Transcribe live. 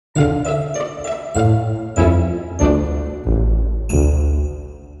Hey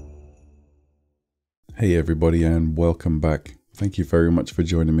everybody, and welcome back. Thank you very much for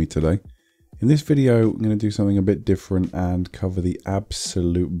joining me today. In this video, I'm going to do something a bit different and cover the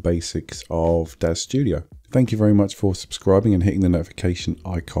absolute basics of DAZ Studio. Thank you very much for subscribing and hitting the notification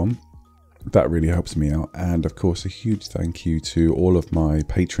icon. That really helps me out. And of course, a huge thank you to all of my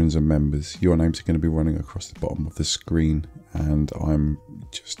patrons and members. Your names are going to be running across the bottom of the screen, and I'm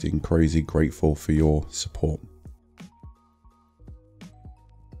just crazy grateful for your support.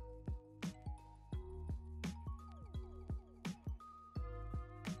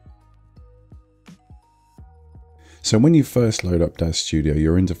 So when you first load up DAZ Studio,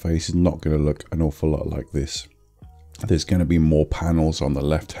 your interface is not going to look an awful lot like this. There's going to be more panels on the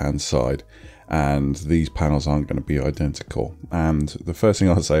left hand side, and these panels aren't going to be identical. And the first thing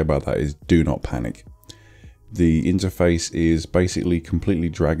I'll say about that is do not panic. The interface is basically completely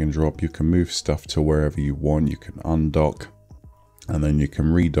drag and drop. You can move stuff to wherever you want. You can undock and then you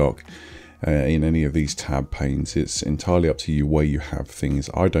can redock in any of these tab panes. It's entirely up to you where you have things.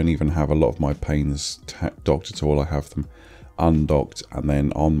 I don't even have a lot of my panes docked at all. I have them undocked and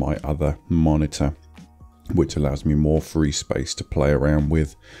then on my other monitor, which allows me more free space to play around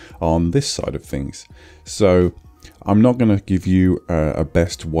with on this side of things. So I'm not going to give you a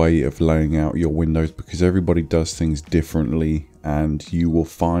best way of laying out your windows, because everybody does things differently, and you will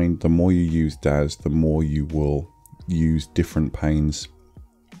find the more you use DAZ, the more you will use different panes.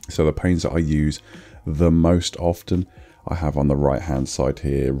 So the panes that I use the most often, I have on the right hand side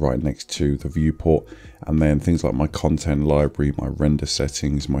here, right next to the viewport, and then things like my content library, my render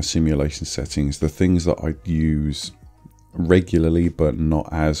settings, my simulation settings, the things that I use regularly but not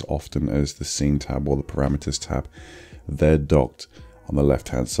as often as the scene tab or the parameters tab, they're docked on the left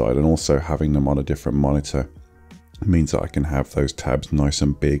hand side. And also having them on a different monitor means that I can have those tabs nice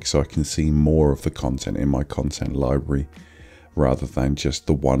and big, so I can see more of the content in my content library rather than just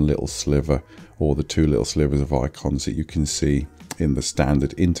the one little sliver or the two little slivers of icons that you can see in the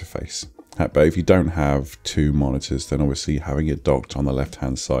standard interface. But if you don't have two monitors, then obviously having it docked on the left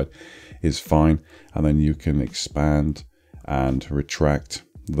hand side is fine, and then you can expand and retract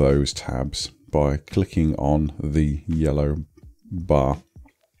those tabs by clicking on the yellow bar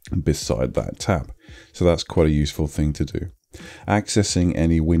beside that tab. So that's quite a useful thing to do. Accessing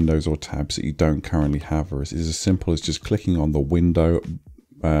any windows or tabs that you don't currently have is as simple as just clicking on the window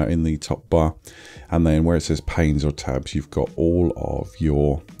in the top bar, and then where it says panes or tabs, you've got all of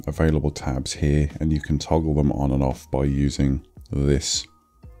your available tabs here, and you can toggle them on and off by using this.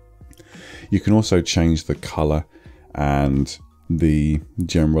 You can also change the color and the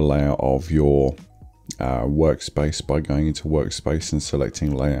general layout of your workspace by going into workspace and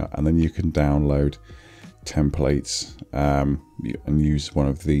selecting layout, and then you can download templates and use one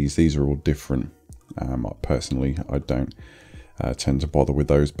of these. These are all different. Personally, I don't tend to bother with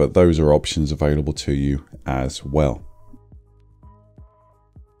those, but those are options available to you as well.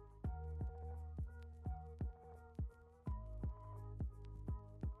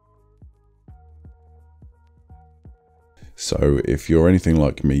 So if you're anything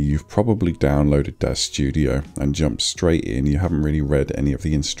like me, you've probably downloaded DAZ Studio and jumped straight in. You haven't really read any of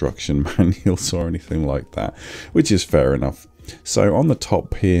the instruction manuals or anything like that, which is fair enough. So on the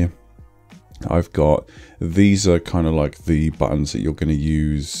top here, I've got, these are kind of like the buttons that you're going to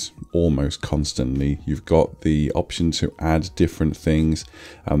use almost constantly. You've got the option to add different things,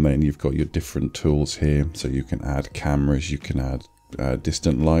 and then you've got your different tools here. So you can add cameras, you can add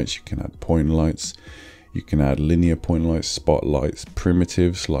distant lights, you can add point lights. You can add linear point lights, spotlights,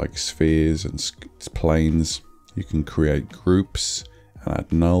 primitives like spheres and planes. You can create groups and add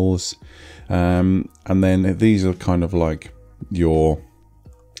nulls. And then these are kind of like you've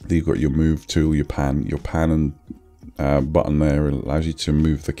got your move tool, your pan and button there allows you to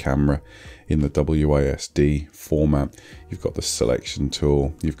move the camera in the WASD format. You've got the selection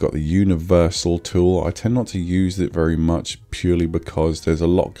tool, you've got the universal tool. I tend not to use it very much purely because there's a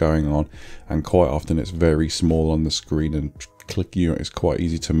lot going on, and quite often it's very small on the screen, and clicking it's quite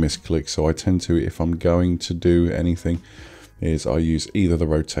easy to misclick. So I tend to, if I'm going to do anything, is I use either the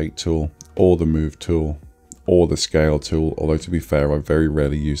rotate tool or the move tool or the scale tool, although to be fair, I very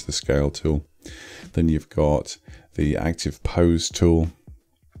rarely use the scale tool. Then you've got the active pose tool,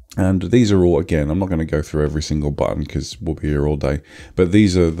 and these are all, again, I'm not going to go through every single button because we'll be here all day, but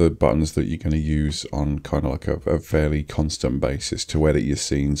these are the buttons that you're going to use on kind of like a fairly constant basis to edit your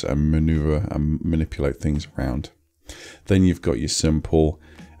scenes and maneuver and manipulate things around. Then you've got your simple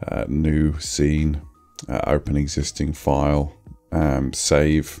new scene, open existing file,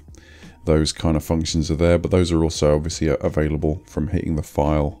 save. Those kind of functions are there, but those are also obviously available from hitting the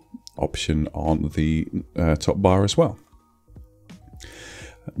file option on the top bar as well.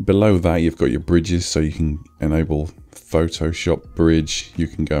 Below that, you've got your bridges, so you can enable Photoshop bridge. You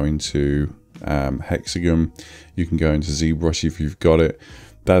can go into hexagon. You can go into ZBrush if you've got it.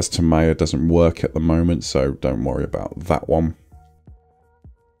 DAZ to Maya doesn't work at the moment, so don't worry about that one.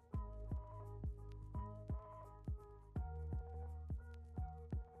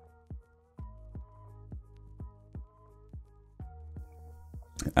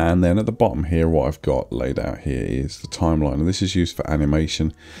 And then at the bottom here, what I've got laid out here is the timeline, and this is used for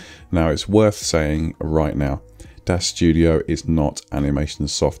animation. Now, it's worth saying right now, DAZ Studio is not animation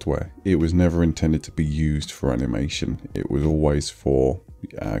software. It was never intended to be used for animation. It was always for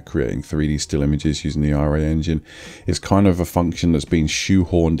creating 3D still images using the RA engine. It's kind of a function that's been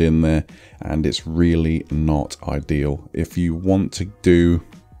shoehorned in there, and it's really not ideal. If you want to do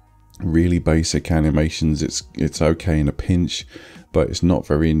really basic animations, it's okay in a pinch, but it's not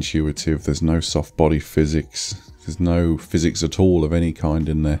very intuitive. There's no soft body physics. There's no physics at all of any kind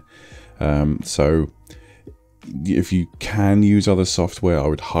in there. So if you can use other software, I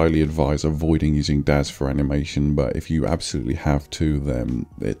would highly advise avoiding using DAZ for animation. But if you absolutely have to, then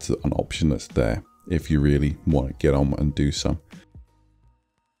it's an option that's there if you really want to get on and do some.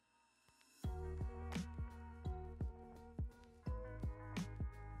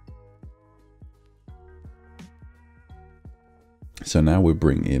 So now we'll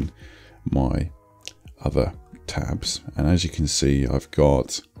bring in my other tabs, and as you can see, I've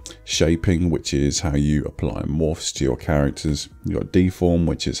got shaping, which is how you apply morphs to your characters. You've got deform,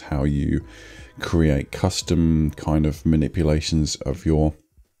 which is how you create custom kind of manipulations of your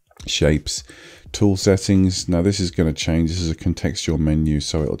shapes. Tool settings, now this is going to change. This is a contextual menu,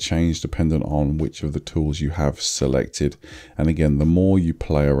 so it'll change dependent on which of the tools you have selected. And again, the more you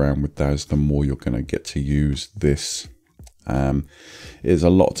play around with DAZ, the more you're going to get to use this. There's a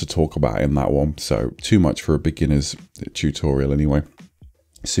lot to talk about in that one, so too much for a beginner's tutorial anyway.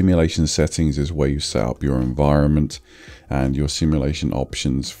 Simulation settings is where you set up your environment and your simulation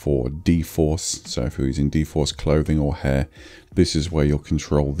options for D-Force. So if you're using D-Force clothing or hair, this is where you'll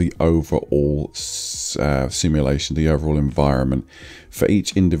control the overall simulation, the overall environment. For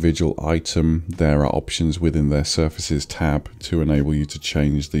each individual item, there are options within their surfaces tab to enable you to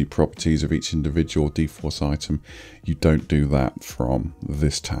change the properties of each individual D-Force item. You don't do that from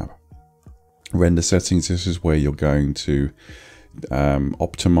this tab. Render settings, this is where you're going to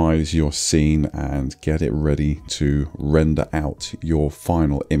optimize your scene and get it ready to render out your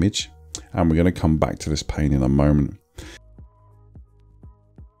final image. And we're going to come back to this pane in a moment.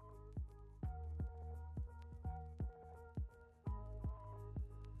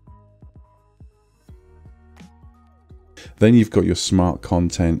 Then you've got your smart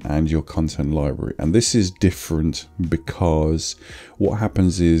content and your content library. And this is different because what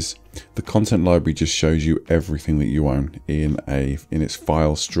happens is the content library just shows you everything that you own in its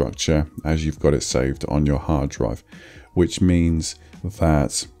file structure as you've got it saved on your hard drive, which means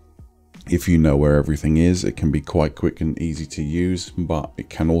that if you know where everything is, it can be quite quick and easy to use, but it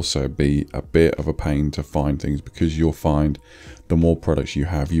can also be a bit of a pain to find things, because you'll find the more products you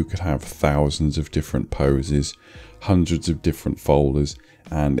have, you could have thousands of different poses, hundreds of different folders,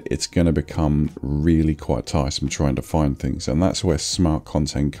 and it's going to become really quite tiresome trying to find things. And that's where smart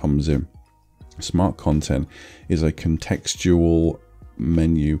content comes in. Smart content is a contextual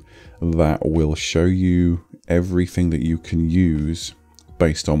menu that will show you everything that you can use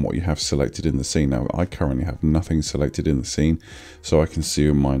based on what you have selected in the scene. Now, I currently have nothing selected in the scene, so I can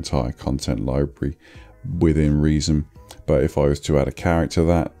see my entire content library within reason. But if I was to add a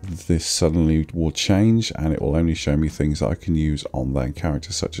character, this suddenly will change, and it will only show me things that I can use on that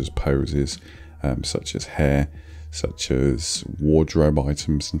character, such as poses, such as hair, such as wardrobe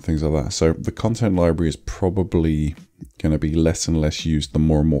items and things like that. So the content library is probably going to be less and less used the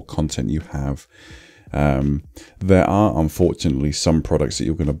more and more content you have. There are unfortunately some products that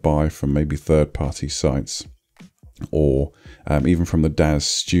you're going to buy from maybe third-party sites, or even from the DAZ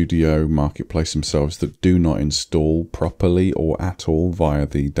Studio marketplace themselves, that do not install properly or at all via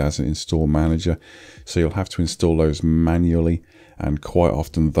the DAZ install manager. So you'll have to install those manually, and quite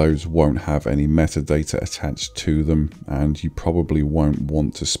often those won't have any metadata attached to them, and you probably won't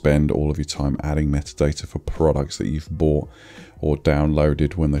want to spend all of your time adding metadata for products that you've bought or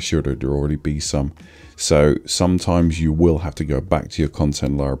downloaded when there should already be some. So sometimes you will have to go back to your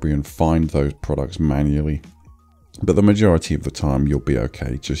content library and find those products manually. But the majority of the time you'll be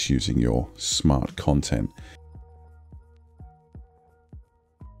okay just using your smart content.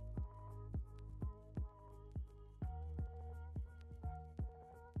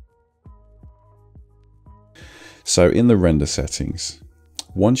 So in the render settings,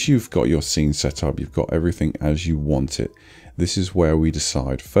 Once you've got your scene set up, you've got everything as you want it. This is where we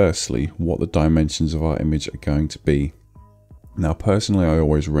decide, firstly, what the dimensions of our image are going to be. Now, personally, I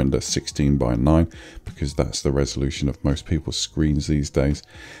always render 16:9 because that's the resolution of most people's screens these days.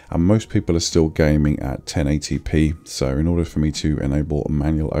 And most people are still gaming at 1080p. So in order for me to enable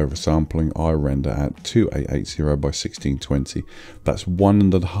manual oversampling, I render at 2880 by 1620. That's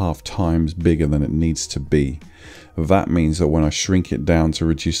 1.5 times bigger than it needs to be. That means that when I shrink it down to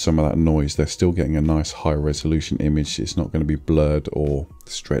reduce some of that noise, they're still getting a nice high resolution image. It's not going to be blurred or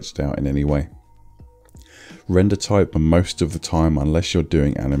stretched out in any way. Render type most of the time, unless you're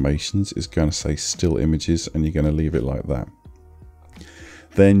doing animations, is going to say still images, and you're going to leave it like that.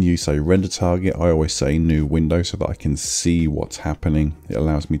 Then you say render target. I always say new window so that I can see what's happening. It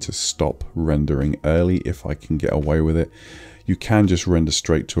allows me to stop rendering early if I can get away with it. You can just render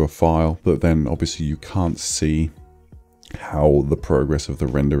straight to a file, but then obviously you can't see how the progress of the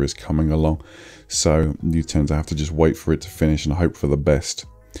render is coming along. So you tend to have to just wait for it to finish and hope for the best.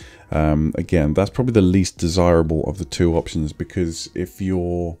 Again, that's probably the least desirable of the two options, because if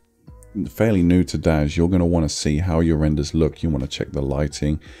you're fairly new to DAZ, you're going to want to see how your renders look. You want to check the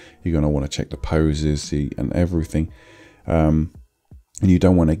lighting, you're going to want to check the poses and everything. And you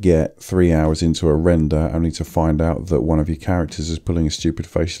don't want to get 3 hours into a render only to find out that one of your characters is pulling a stupid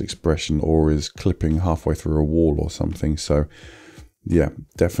facial expression or is clipping halfway through a wall or something. So yeah,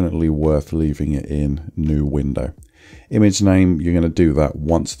 definitely worth leaving it in new window. Image name, you're going to do that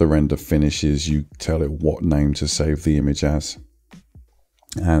once the render finishes. You tell it what name to save the image as.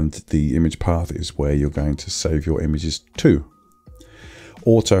 And the image path is where you're going to save your images to.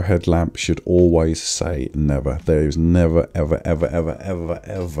 Auto headlamp should always say never. There is never, ever, ever, ever, ever,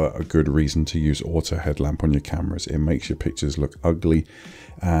 ever a good reason to use auto headlamp on your cameras. It makes your pictures look ugly,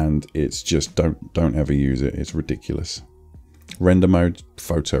 and it's just don't ever use it. It's ridiculous. Render mode,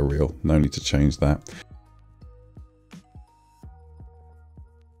 photo real. No need to change that.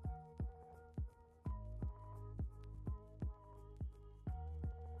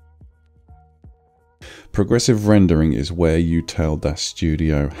 Progressive rendering is where you tell DAZ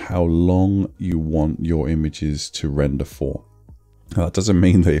Studio how long you want your images to render for. Now, that doesn't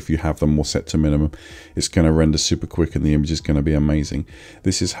mean that if you have them all set to minimum, it's going to render super quick and the image is going to be amazing.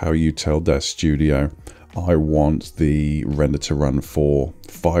 This is how you tell DAZ Studio, I want the render to run for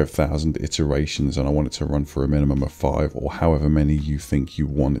 5,000 iterations and I want it to run for a minimum of 5, or however many you think you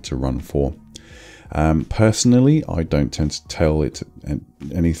want it to run for. Personally, I don't tend to tell it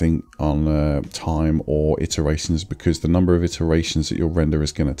anything on time or iterations, because the number of iterations that your render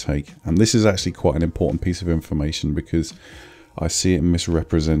is going to take, and this is actually quite an important piece of information because I see it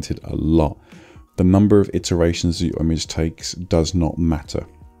misrepresented a lot. The number of iterations that your image takes does not matter.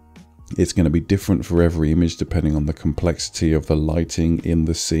 It's going to be different for every image depending on the complexity of the lighting in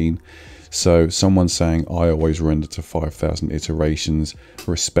the scene. So someone saying I always render to 5,000 iterations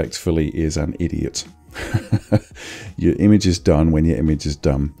respectfully is an idiot. Your image is done when your image is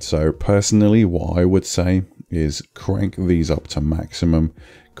done. So personally, what I would say is crank these up to maximum.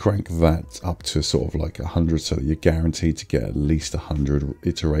 Crank that up to sort of like 100 so that you're guaranteed to get at least 100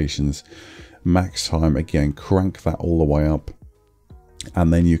 iterations. Max time, again, crank that all the way up.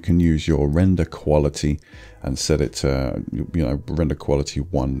 And then you can use your render quality and set it to, you know, render quality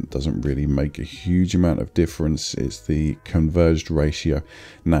 1 doesn't really make a huge amount of difference. It's the converged ratio.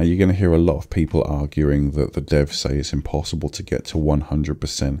 Now, you're going to hear a lot of people arguing that the devs say it's impossible to get to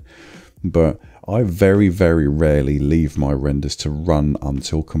 100%. But I very, very rarely leave my renders to run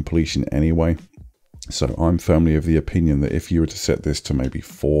until completion anyway. So I'm firmly of the opinion that if you were to set this to maybe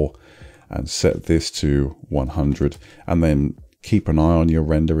 4 and set this to 100 and then keep an eye on your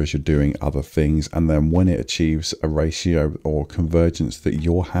render as you're doing other things, and then when it achieves a ratio or convergence that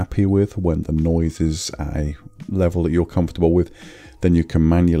you're happy with, when the noise is at a level that you're comfortable with, then you can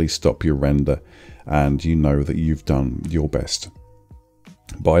manually stop your render and you know that you've done your best.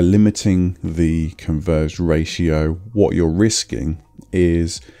 By limiting the converged ratio, what you're risking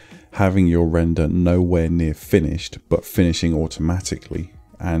is having your render nowhere near finished, but finishing automatically,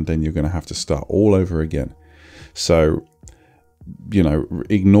 and then you're going to have to start all over again. So, you know,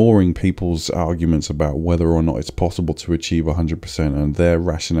 ignoring people's arguments about whether or not it's possible to achieve 100% and their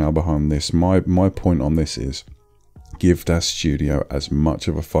rationale behind this, my point on this is give DAZ Studio as much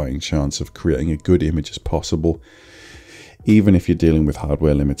of a fighting chance of creating a good image as possible. Even if you're dealing with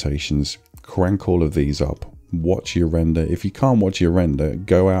hardware limitations, crank all of these up, watch your render. If you can't watch your render,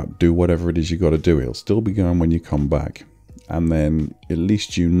 go out, do whatever it is you got to do. It'll still be going when you come back. And then at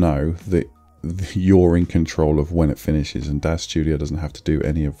least you know that you're in control of when it finishes, and DAZ Studio doesn't have to do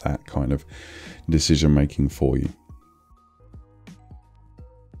any of that kind of decision making for you.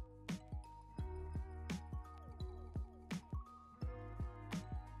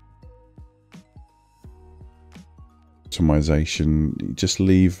 optimization, just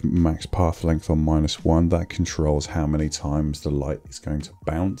leave max path length on -1. That controls how many times the light is going to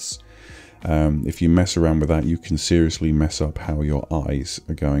bounce. If you mess around with that, you can seriously mess up how your eyes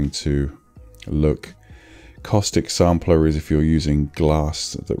are going to look. Caustic sampler is if you're using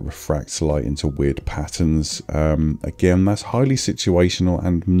glass that refracts light into weird patterns. Again, that's highly situational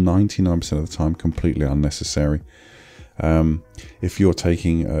and 99% of the time completely unnecessary. If you're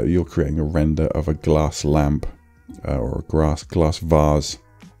you're creating a render of a glass lamp or a glass vase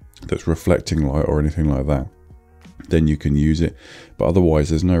that's reflecting light or anything like that, then you can use it, but otherwise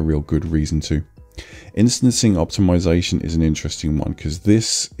there's no real good reason to. Instancing optimization is an interesting one, because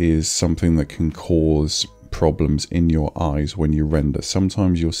this is something that can cause problems in your eyes when you render.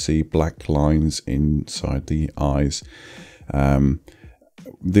 Sometimes you'll see black lines inside the eyes.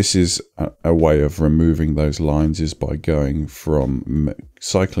 This is a way of removing those lines, is by going from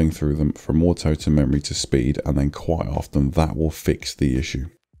cycling through them from auto to memory to speed, and then quite often that will fix the issue.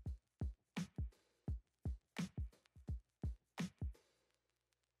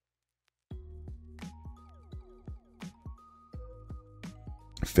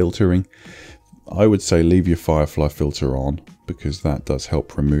 Filtering, I would say leave your firefly filter on, because that does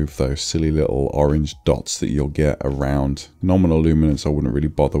help remove those silly little orange dots that you'll get around. Nominal luminance, I wouldn't really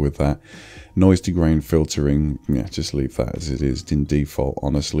bother with that. Noise to grain filtering, yeah, just leave that as it is in default,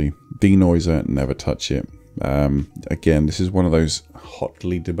 honestly. Denoiser, never touch it. Again, this is one of those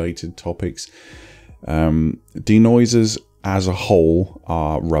hotly debated topics. Denoisers as a whole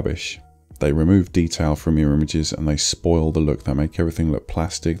are rubbish. They remove detail from your images and they spoil the look. They make everything look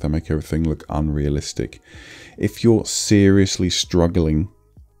plastic. They make everything look unrealistic. If you're seriously struggling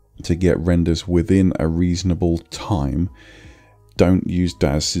to get renders within a reasonable time, don't use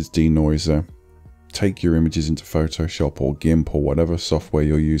DAZ's denoiser. Take your images into Photoshop or GIMP or whatever software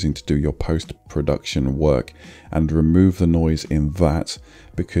you're using to do your post-production work, and remove the noise in that,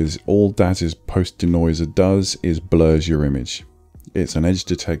 because all DAZ's post-denoiser does is blurs your image. It's an edge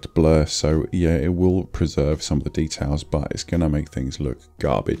detect blur, so yeah, it will preserve some of the details, but it's going to make things look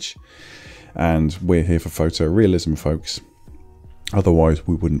garbage. And we're here for photorealism, folks. Otherwise,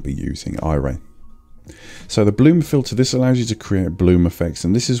 we wouldn't be using Iray. So the bloom filter, this allows you to create bloom effects,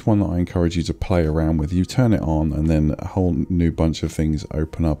 and this is one that I encourage you to play around with. You turn it on and then a whole new bunch of things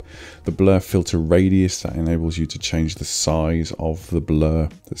open up. The blur filter radius, that enables you to change the size of the blur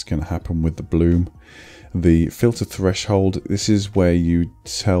that's going to happen with the bloom. The filter threshold, this is where you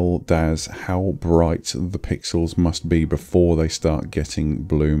tell DAZ how bright the pixels must be before they start getting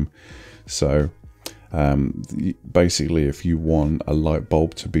bloom. So basically, if you want a light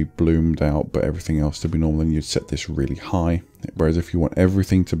bulb to be bloomed out but everything else to be normal, then you'd set this really high. Whereas if you want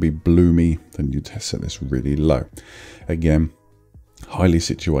everything to be bloomy, then you'd set this really low. Again, highly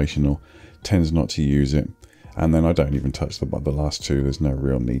situational, tends not to use it. And then I don't even touch the last two, there's no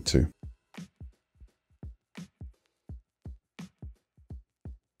real need to.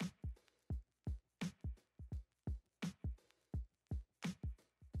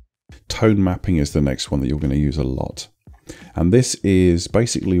 Tone mapping is the next one that you're going to use a lot. And this is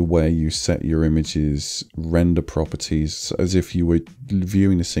basically where you set your image's render properties as if you were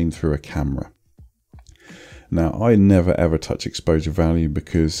viewing the scene through a camera. Now, I never ever touch exposure value,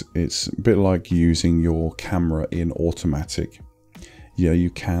 because it's a bit like using your camera in automatic. Yeah,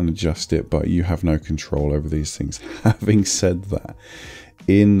 you can adjust it, but you have no control over these things. Having said that,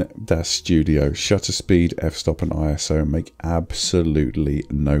 in DAZ Studio, shutter speed, f-stop and ISO make absolutely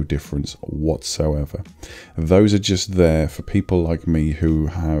no difference whatsoever. Those are just there for people like me who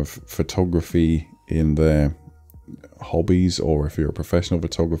have photography in their hobbies, or if you're a professional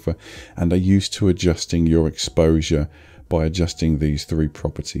photographer and are used to adjusting your exposure by adjusting these three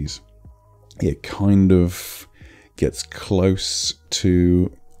properties. It kind of gets close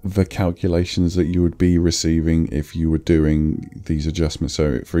to the calculations that you would be receiving if you were doing these adjustments.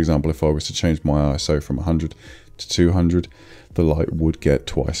 So for example, if I was to change my ISO from 100 to 200, the light would get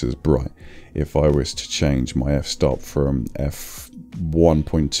twice as bright. If I was to change my f-stop from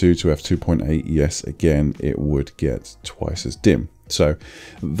f1.2 to f2.8, yes, again, it would get twice as dim. So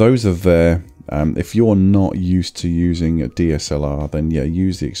those are there. If you're not used to using a DSLR, then yeah,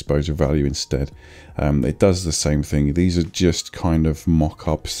 use the exposure value instead. It does the same thing. These are just kind of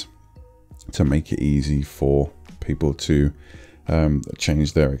mock-ups to make it easy for people to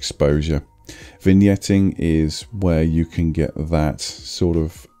change their exposure. Vignetting is where you can get that sort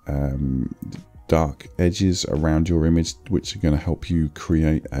of dark edges around your image, which are going to help you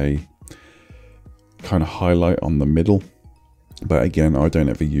create a kind of highlight on the middle. But again, I don't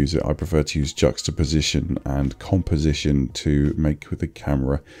ever use it. I prefer to use juxtaposition and composition to make with the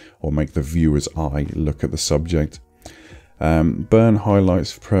camera, or make the viewer's eye look at the subject. Burn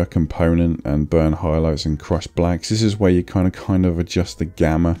highlights per component and burn highlights and crush blacks. This is where you kind of adjust the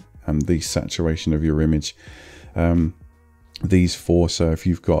gamma and the saturation of your image. These four, so if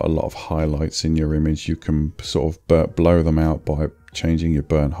you've got a lot of highlights in your image, you can sort of blow them out by changing your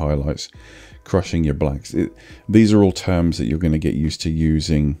burn highlights, crushing your blacks. These are all terms that you're going to get used to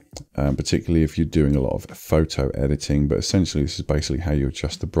using, particularly if you're doing a lot of photo editing, but essentially this is basically how you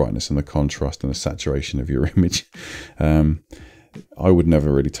adjust the brightness and the contrast and the saturation of your image. I would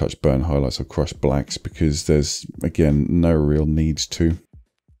never really touch burn highlights or crush blacks because there's, again, no real needs to.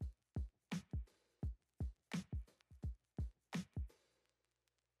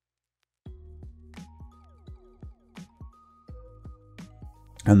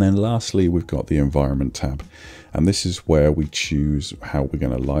 And then lastly, we've got the environment tab, and this is where we choose how we're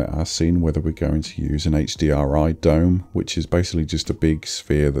going to light our scene, whether we're going to use an HDRI dome, which is basically just a big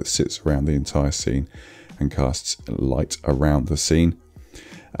sphere that sits around the entire scene and casts light around the scene,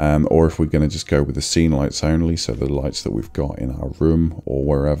 or if we're going to just go with the scene lights only, so the lights that we've got in our room or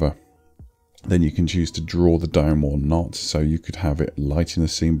wherever. Then you can choose to draw the dome or not, so you could have it lighting the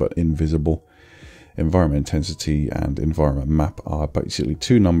scene but invisible. Environment intensity and environment map are basically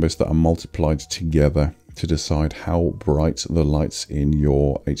two numbers that are multiplied together to decide how bright the lights in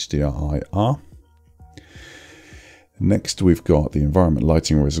your HDRI are. Next, we've got the environment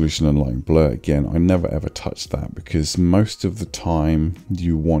lighting resolution and lighting blur. Again, I never ever touch that because most of the time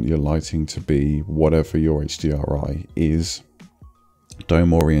you want your lighting to be whatever your HDRI is.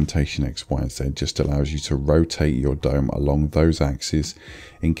 Dome orientation X, Y, and Z just allows you to rotate your dome along those axes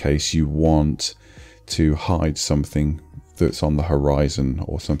in case you want to hide something that's on the horizon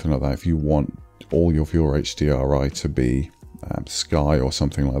or something like that. If you want all of your HDRI to be sky or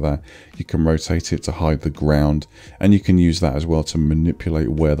something like that, you can rotate it to hide the ground, and you can use that as well to manipulate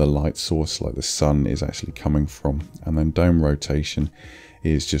where the light source, like the sun, is actually coming from. And then dome rotation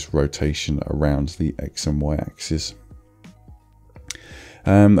is just rotation around the X and Y axis.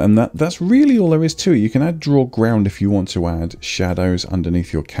 And that's really all there is to it. You can add draw ground if you want to add shadows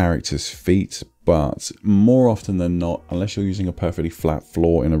underneath your character's feet, but more often than not, unless you're using a perfectly flat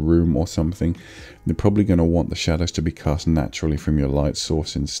floor in a room or something, you're probably going to want the shadows to be cast naturally from your light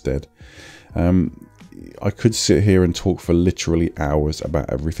source instead. I could sit here and talk for literally hours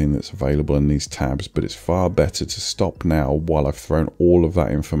about everything that's available in these tabs, but it's far better to stop now while I've thrown all of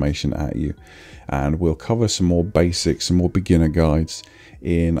that information at you. And we'll cover some more basics, some more beginner guides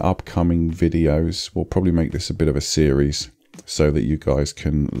in upcoming videos. We'll probably make this a bit of a series so that you guys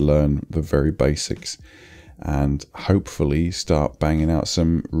can learn the very basics and hopefully start banging out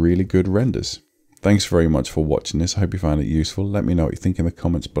some really good renders. Thanks very much for watching this. I hope you found it useful. Let me know what you think in the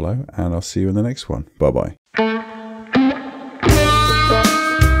comments below, and I'll see you in the next one. Bye bye.